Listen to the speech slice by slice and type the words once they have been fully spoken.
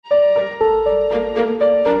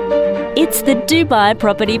It's the Dubai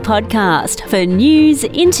Property Podcast for news,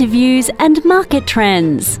 interviews and market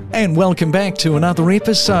trends. And welcome back to another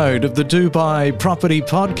episode of the Dubai Property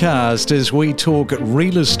Podcast as we talk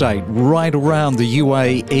real estate right around the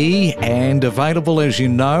UAE and available, as you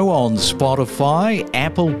know, on Spotify,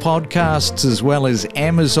 Apple Podcasts as well as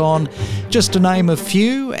Amazon, just to name a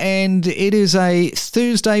few. And it is a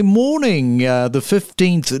Thursday morning, the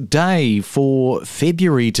 15th day for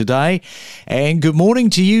February today. And good morning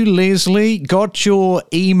to you, Leslie. Got your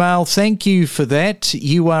email. Thank you for that.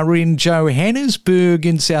 You are in Johannesburg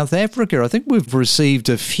in South Africa. I think we've received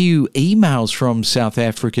a few emails from South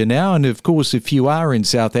Africa now. And of course, if you are in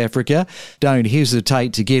South Africa, don't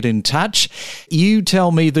hesitate to get in touch. You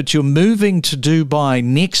tell me that you're moving to Dubai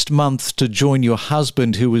next month to join your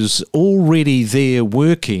husband who is already there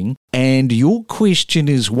working. And your question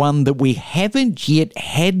is one that we haven't yet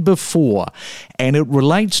had before, and it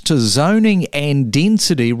relates to zoning and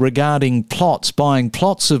density regarding plots, buying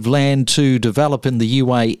plots of land to develop in the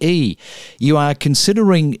UAE. You are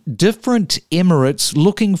considering different emirates,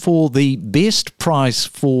 looking for the best price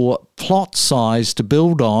for plot size to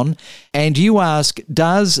build on, and you ask,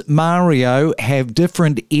 does Mario have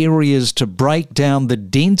different areas to break down the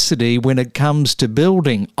density when it comes to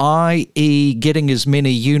building, i.e. getting as many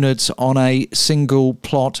units on a single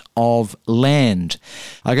plot of land?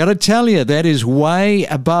 I got to tell you, that is way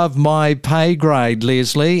above my pay grade,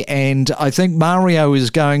 Leslie, and I think Mario is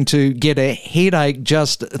going to get a headache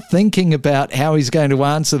just thinking about how he's going to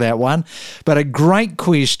answer that one. But a great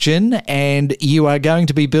question, and you are going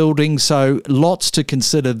to be building, so lots to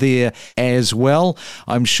consider there as well.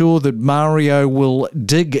 I'm sure that Mario will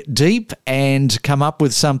dig deep and come up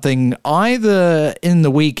with something either in the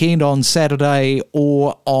weekend on Saturday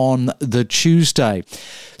or on the Tuesday.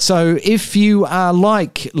 So if you are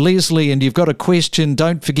like Leslie and you've got a question,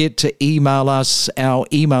 don't forget to email us. Our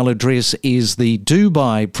email address is the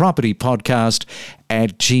Dubai Property Podcast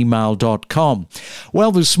 @gmail.com.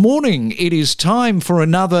 Well, this morning it is time for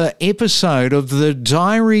another episode of the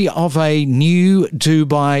Diary of a New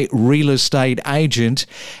Dubai Real Estate Agent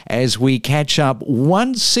as we catch up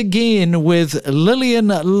once again with Lillian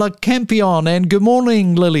LeCampion. And good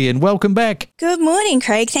morning, Lillian. Welcome back. Good morning,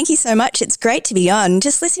 Craig. Thank you so much. It's great to be on.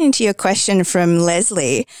 Just listening to your question from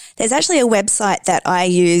Leslie, there's actually a website that I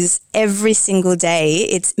use every single day.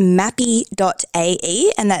 It's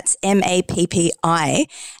mappy.ae, and that's MAPPI.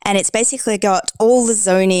 And it's basically got all the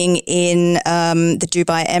zoning in the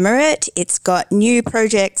Dubai Emirate. It's got new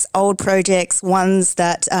projects, old projects, ones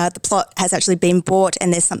that the plot has actually been bought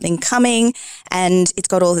and there's something coming. And it's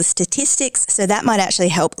got all the statistics. So that might actually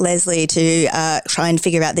help Leslie to try and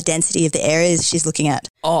figure out the density of the areas she's looking at.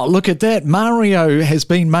 Oh, look at that. Mario has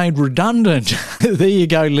been made redundant. There you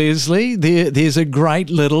go, Leslie. There's a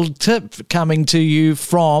great little tip coming to you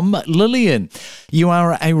from Lillian. You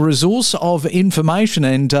are a resource of information,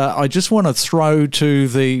 and I just want to throw to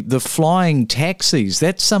the flying taxis.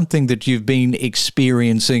 That's something that you've been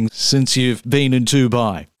experiencing since you've been in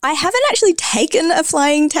Dubai. I haven't actually taken a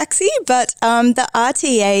flying taxi, but the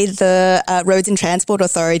RTA, the Roads and Transport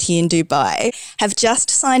Authority in Dubai, have just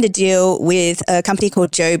signed a deal with a company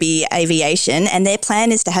called Joby Aviation, and their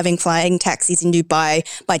plan is to having flying taxis in Dubai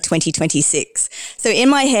by 2026. So in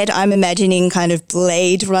my head, I'm imagining kind of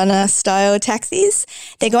Blade Runner style taxis.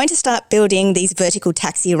 They're going to start building these vertical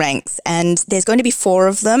taxi ranks, and there's going to be 4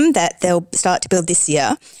 of them that they'll start to build this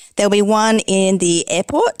year. There'll be one in the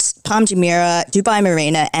airport, Palm Jumeirah, Dubai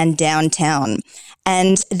Marina and downtown.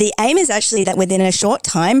 And the aim is actually that within a short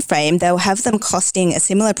time frame, they'll have them costing a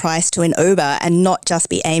similar price to an Uber and not just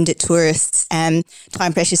be aimed at tourists and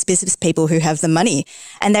time-precious business people who have the money.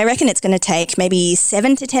 And they reckon it's going to take maybe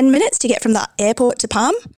 7 to 10 minutes to get from the airport to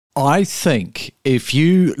Palm. I think if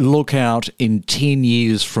you look out in 10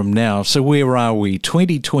 years from now, so where are we?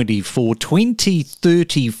 2024,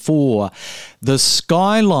 2034, the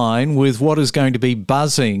skyline with what is going to be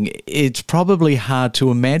buzzing, it's probably hard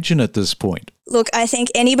to imagine at this point. Look, I think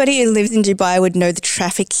anybody who lives in Dubai would know the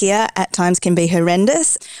traffic here at times can be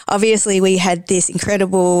horrendous. Obviously, we had this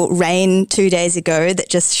incredible rain 2 days ago that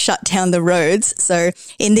just shut down the roads. So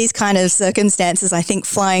in these kind of circumstances, I think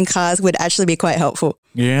flying cars would actually be quite helpful.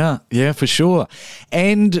 Yeah, for sure.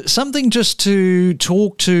 And something just to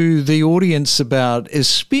talk to the audience about,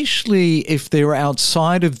 especially if they're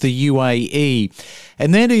outside of the UAE,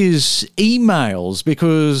 and that is emails,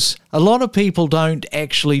 because a lot of people don't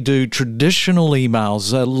actually do traditional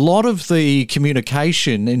emails. A lot of the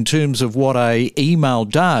communication in terms of what a email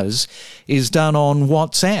does is done on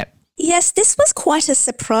WhatsApp. Yes, this was quite a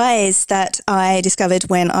surprise that I discovered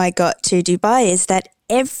when I got to Dubai, is that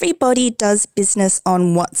everybody does business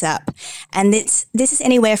on WhatsApp. And this is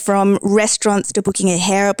anywhere from restaurants to booking a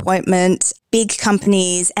hair appointment, big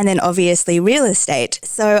companies, and then obviously real estate.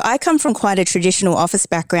 So I come from quite a traditional office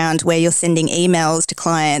background where you're sending emails to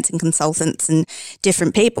clients and consultants and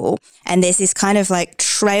different people. And there's this kind of like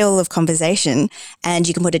trail of conversation, and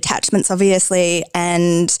you can put attachments obviously.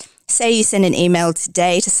 And say you send an email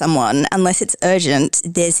today to someone, unless it's urgent,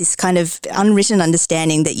 there's this kind of unwritten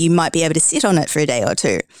understanding that you might be able to sit on it for a day or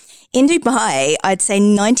two. In Dubai, I'd say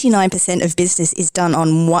 99% of business is done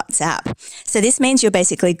on WhatsApp. So this means you're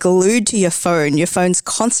basically glued to your phone. Your phone's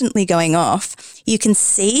constantly going off. You can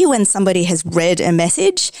see when somebody has read a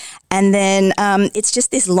message, and then it's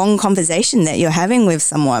just this long conversation that you're having with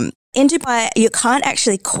someone. In Dubai, you can't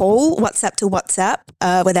actually call WhatsApp to WhatsApp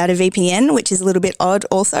without a VPN, which is a little bit odd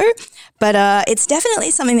also. But it's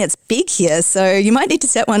definitely something that's big here. So you might need to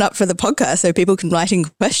set one up for the podcast so people can write in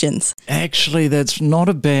questions. Actually, that's not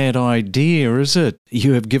a bad idea, is it?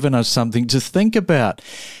 You have given us something to think about.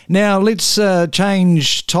 Now, let's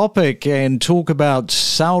change topic and talk about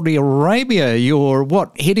Saudi Arabia. You're,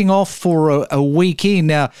 heading off for a weekend.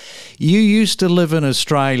 Now, you used to live in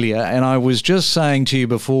Australia, and I was just saying to you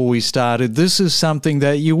before we started, this is something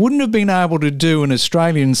that you wouldn't have been able to do in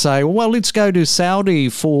Australia and say, well, let's go to Saudi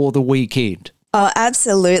for the weekend. Oh,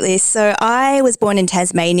 absolutely. So I was born in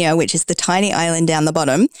Tasmania, which is the tiny island down the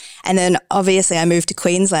bottom. And then obviously I moved to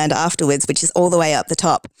Queensland afterwards, which is all the way up the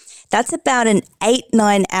top. That's about an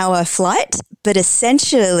 8-9 hour flight, but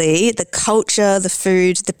essentially the culture, the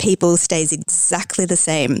food, the people stays exactly the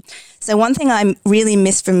same. So one thing I really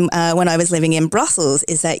missed from when I was living in Brussels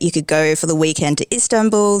is that you could go for the weekend to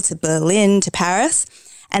Istanbul, to Berlin, to Paris.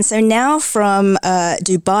 And so now from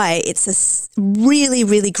Dubai, it's a really,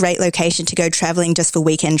 really great location to go traveling just for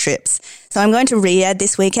weekend trips. So I'm going to Riyadh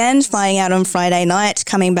this weekend, flying out on Friday night,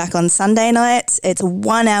 coming back on Sunday night. It's a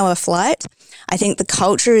 1 hour flight. I think the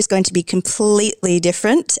culture is going to be completely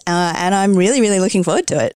different, and I'm really, really looking forward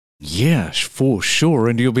to it. Yes, for sure.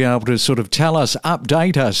 And you'll be able to sort of tell us,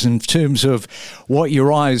 update us in terms of what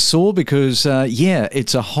your eyes saw because,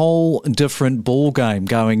 it's a whole different ball game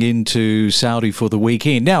going into Saudi for the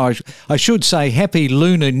weekend. Now, I should say Happy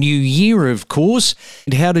Lunar New Year, of course.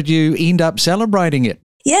 And how did you end up celebrating it?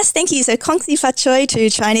 Yes, thank you. So Kong Si Fat Choi to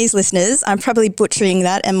Chinese listeners. I'm probably butchering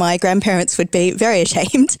that and my grandparents would be very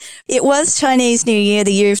ashamed. It was Chinese New Year,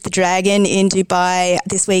 the Year of the Dragon in Dubai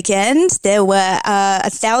this weekend. There were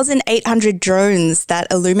 1,800 drones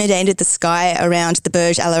that illuminated the sky around the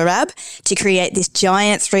Burj Al Arab to create this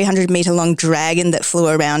giant 300-metre long dragon that flew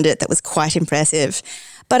around it that was quite impressive.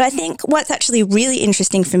 But I think what's actually really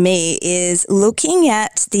interesting for me is looking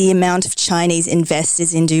at the amount of Chinese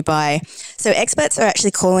investors in Dubai. So experts are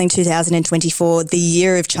actually calling 2024 the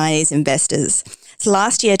year of Chinese investors. So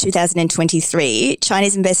last year, 2023,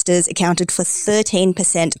 Chinese investors accounted for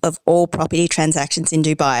 13% of all property transactions in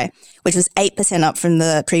Dubai, which was 8% up from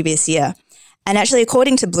the previous year. And actually,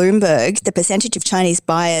 according to Bloomberg, the percentage of Chinese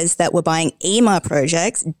buyers that were buying EMA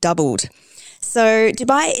projects doubled. So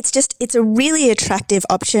Dubai, it's a really attractive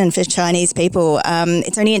option for Chinese people.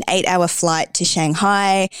 It's only an 8-hour flight to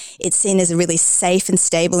Shanghai. It's seen as a really safe and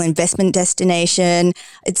stable investment destination.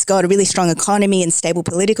 It's got a really strong economy and stable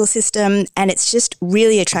political system. And it's just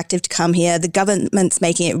really attractive to come here. The government's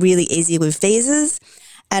making it really easy with visas.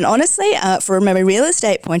 And honestly, from a real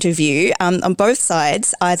estate point of view, on both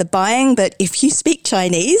sides, either buying, but if you speak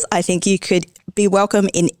Chinese, I think you could be welcome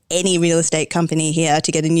in any real estate company here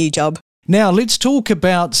to get a new job. Now, let's talk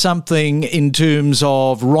about something in terms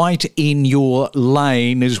of right in your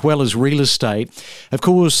lane as well as real estate. Of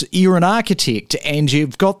course, you're an architect and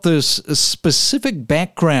you've got this specific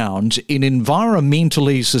background in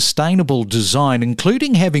environmentally sustainable design,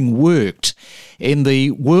 including having worked in the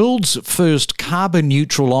world's first carbon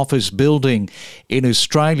neutral office building in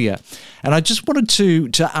Australia. And I just wanted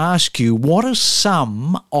to ask you, what are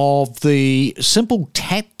some of the simple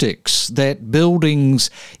tactics that buildings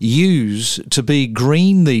use to be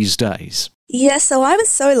green these days? Yeah, so I was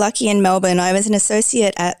so lucky in Melbourne. I was an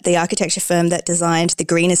associate at the architecture firm that designed the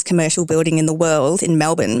greenest commercial building in the world in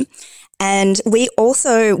Melbourne. And we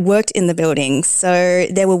also worked in the building. So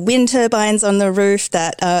there were wind turbines on the roof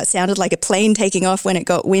that sounded like a plane taking off when it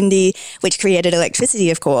got windy, which created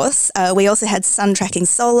electricity, of course. We also had sun tracking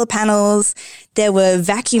solar panels. There were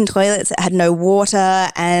vacuum toilets that had no water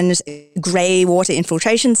and grey water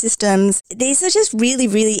infiltration systems. These are just really,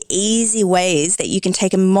 really easy ways that you can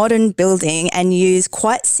take a modern building and use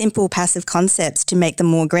quite simple passive concepts to make them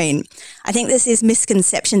more green. I think there's this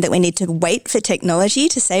misconception that we need to wait for technology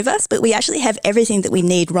to save us, but we actually have everything that we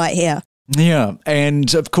need right here. Yeah,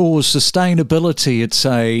 and of course, sustainability, it's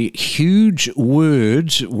a huge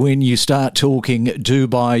word when you start talking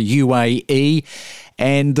Dubai, UAE,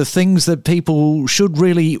 and the things that people should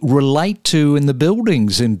really relate to in the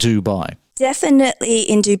buildings in Dubai. Definitely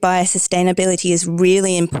in Dubai, sustainability is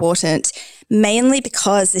really important, mainly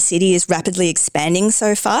because the city is rapidly expanding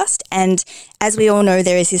so fast. And as we all know,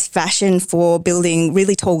 there is this fashion for building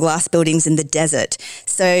really tall glass buildings in the desert.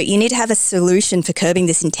 So you need to have a solution for curbing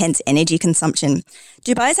this intense energy consumption.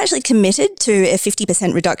 Dubai is actually committed to a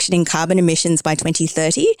 50% reduction in carbon emissions by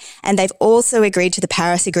 2030, and they've also agreed to the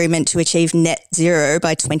Paris Agreement to achieve net zero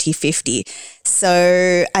by 2050.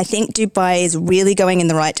 So I think Dubai is really going in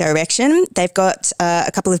the right direction. They've got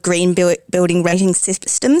a couple of green building rating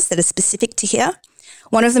systems that are specific to here.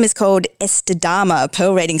 One of them is called Estidama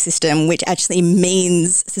Pearl Rating System, which actually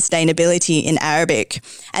means sustainability in Arabic.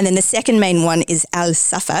 And then the second main one is Al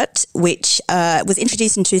Safat, which was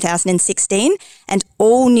introduced in 2016. And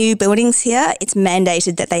all new buildings here, it's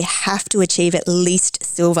mandated that they have to achieve at least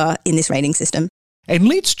silver in this rating system. And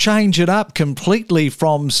let's change it up completely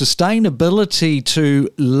from sustainability to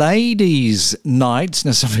ladies' nights.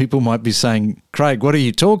 Now, some people might be saying, Craig, what are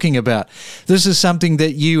you talking about? This is something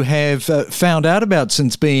that you have found out about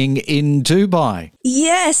since being in Dubai.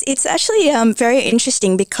 Yes, it's actually very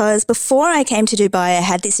interesting because before I came to Dubai, I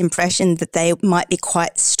had this impression that they might be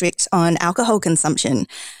quite strict on alcohol consumption.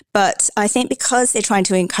 But I think because they're trying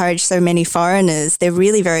to encourage so many foreigners, they're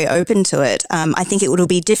really very open to it. I think it will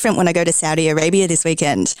be different when I go to Saudi Arabia this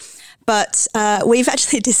weekend. But we've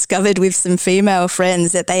actually discovered with some female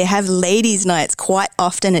friends that they have ladies' nights quite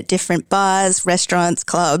often at different bars, restaurants,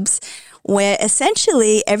 clubs, where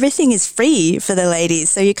essentially everything is free for the ladies.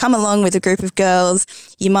 So you come along with a group of girls,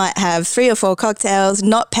 you might have 3 or 4 cocktails,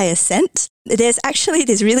 not pay a cent. There's actually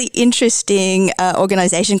this really interesting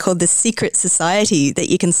organisation called the Secret Society that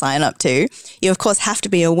you can sign up to. You, of course, have to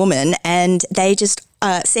be a woman, and they just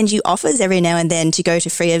send you offers every now and then to go to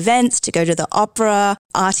free events, to go to the opera,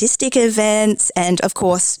 artistic events, and, of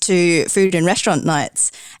course, to food and restaurant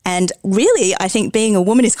nights. And really, I think being a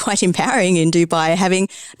woman is quite empowering in Dubai, having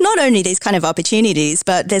not only these kind of opportunities,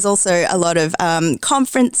 but there's also a lot of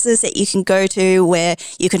conferences that you can go to where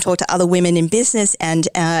you can talk to other women in business and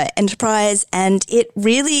enterprise. And it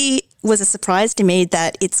really was a surprise to me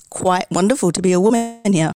that it's quite wonderful to be a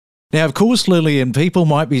woman here. Now, of course, Lillian, people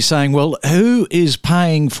might be saying, well, who is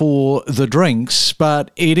paying for the drinks?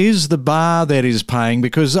 But it is the bar that is paying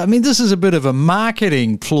because, I mean, this is a bit of a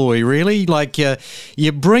marketing ploy, really. Like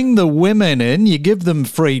you bring the women in, you give them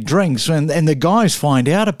free drinks, and the guys find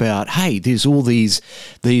out about, hey, there's all these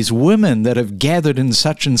women that have gathered in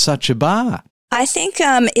such and such a bar. I think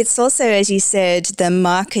it's also, as you said, the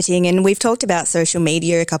marketing, and we've talked about social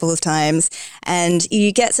media a couple of times, and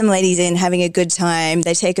you get some ladies in having a good time,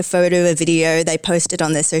 they take a photo, a video, they post it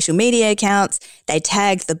on their social media accounts, they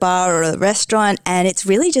tag the bar or the restaurant, and it's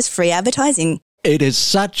really just free advertising. It is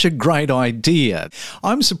such a great idea.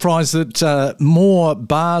 I'm surprised that more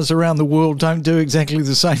bars around the world don't do exactly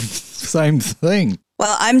the same thing.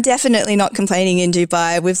 Well, I'm definitely not complaining in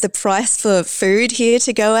Dubai. With the price for food here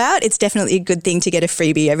to go out, it's definitely a good thing to get a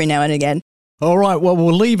freebie every now and again. All right, well,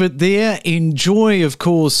 we'll leave it there. Enjoy, of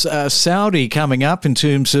course, Saudi coming up in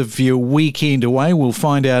terms of your weekend away. We'll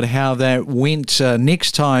find out how that went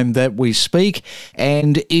next time that we speak.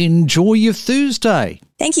 And enjoy your Thursday.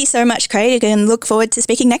 Thank you so much, Craig, and look forward to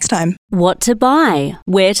speaking next time. What to buy,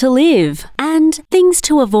 where to live, and things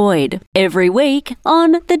to avoid every week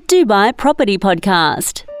on the Dubai Property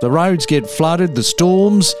Podcast. The roads get flooded, the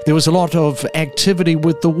storms. There was a lot of activity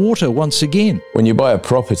with the water once again. When you buy a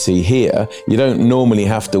property here, you don't normally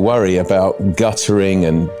have to worry about guttering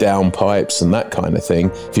and downpipes and that kind of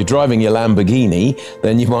thing. If you're driving your Lamborghini,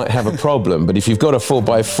 then you might have a problem. But if you've got a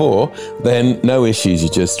 4x4, then no issues, you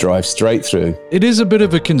just drive straight through. It is a bit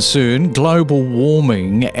of a concern, global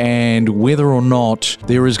warming, and whether or not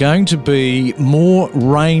there is going to be more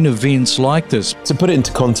rain events like this. To put it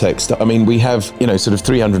into context, I mean, we have, sort of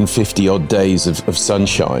 350 odd days of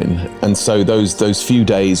sunshine. And so those few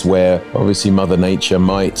days where obviously Mother Nature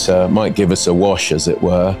might give us a wash, as it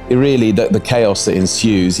were, it really, the chaos that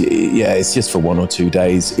ensues, it's just for 1 or 2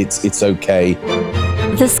 days. It's okay.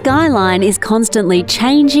 The skyline is constantly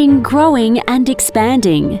changing, growing and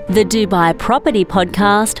expanding. The Dubai Property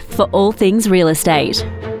Podcast for all things real estate.